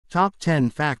Top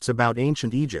 10 Facts about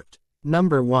Ancient Egypt.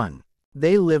 Number 1.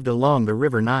 They lived along the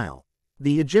River Nile.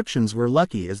 The Egyptians were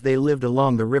lucky as they lived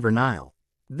along the River Nile.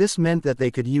 This meant that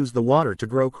they could use the water to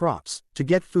grow crops, to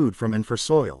get food from and for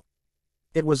soil.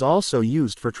 It was also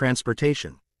used for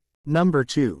transportation. Number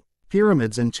 2.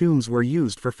 Pyramids and tombs were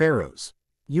used for pharaohs.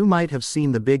 You might have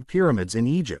seen the big pyramids in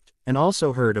Egypt, and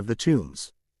also heard of the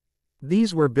tombs.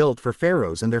 These were built for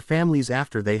pharaohs and their families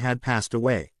after they had passed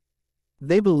away.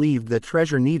 They believed that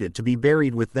treasure needed to be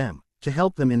buried with them, to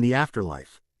help them in the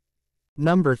afterlife.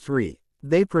 Number 3.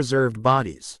 They preserved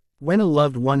bodies. When a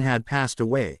loved one had passed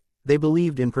away, they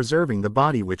believed in preserving the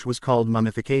body, which was called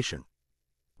mummification.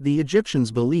 The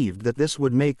Egyptians believed that this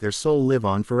would make their soul live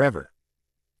on forever.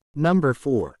 Number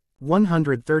 4.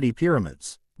 130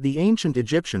 Pyramids. The ancient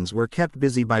Egyptians were kept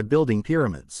busy by building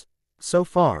pyramids. So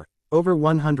far, over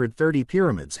 130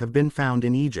 pyramids have been found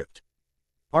in Egypt.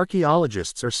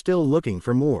 Archaeologists are still looking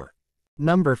for more.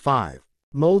 Number 5.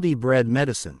 Moldy bread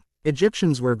medicine.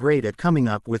 Egyptians were great at coming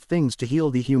up with things to heal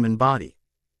the human body.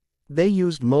 They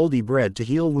used moldy bread to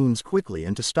heal wounds quickly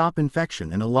and to stop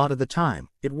infection, and a lot of the time,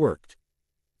 it worked.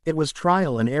 It was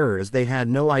trial and error as they had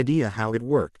no idea how it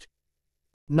worked.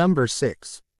 Number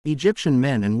 6. Egyptian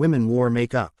men and women wore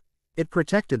makeup. It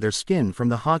protected their skin from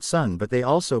the hot sun, but they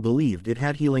also believed it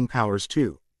had healing powers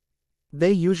too.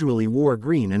 They usually wore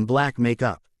green and black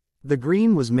makeup. The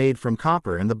green was made from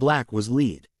copper and the black was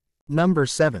lead. Number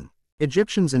 7.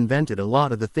 Egyptians invented a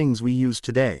lot of the things we use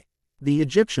today. The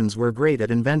Egyptians were great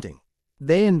at inventing.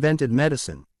 They invented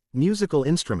medicine, musical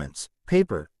instruments,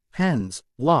 paper, pens,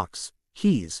 locks,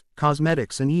 keys,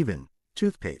 cosmetics, and even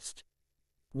toothpaste.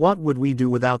 What would we do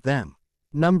without them?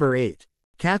 Number 8.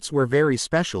 Cats were very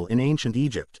special in ancient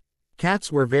Egypt.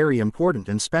 Cats were very important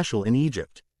and special in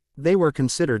Egypt. They were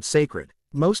considered sacred.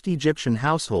 Most Egyptian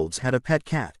households had a pet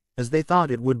cat, as they thought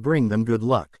it would bring them good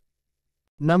luck.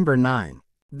 Number 9.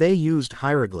 They used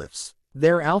hieroglyphs.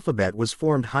 Their alphabet was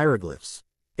formed hieroglyphs.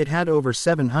 It had over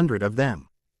 700 of them.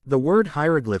 The word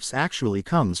hieroglyphs actually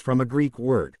comes from a Greek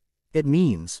word. It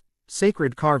means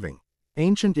sacred carving.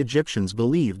 Ancient Egyptians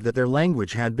believed that their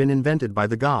language had been invented by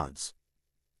the gods.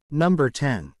 Number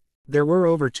 10. There were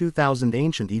over 2,000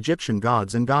 ancient Egyptian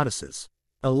gods and goddesses.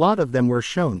 A lot of them were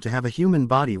shown to have a human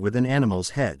body with an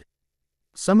animal's head.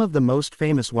 Some of the most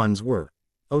famous ones were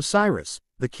Osiris,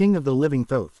 the king of the living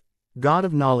Thoth, god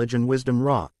of knowledge and wisdom,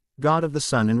 Ra, god of the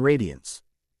sun and radiance.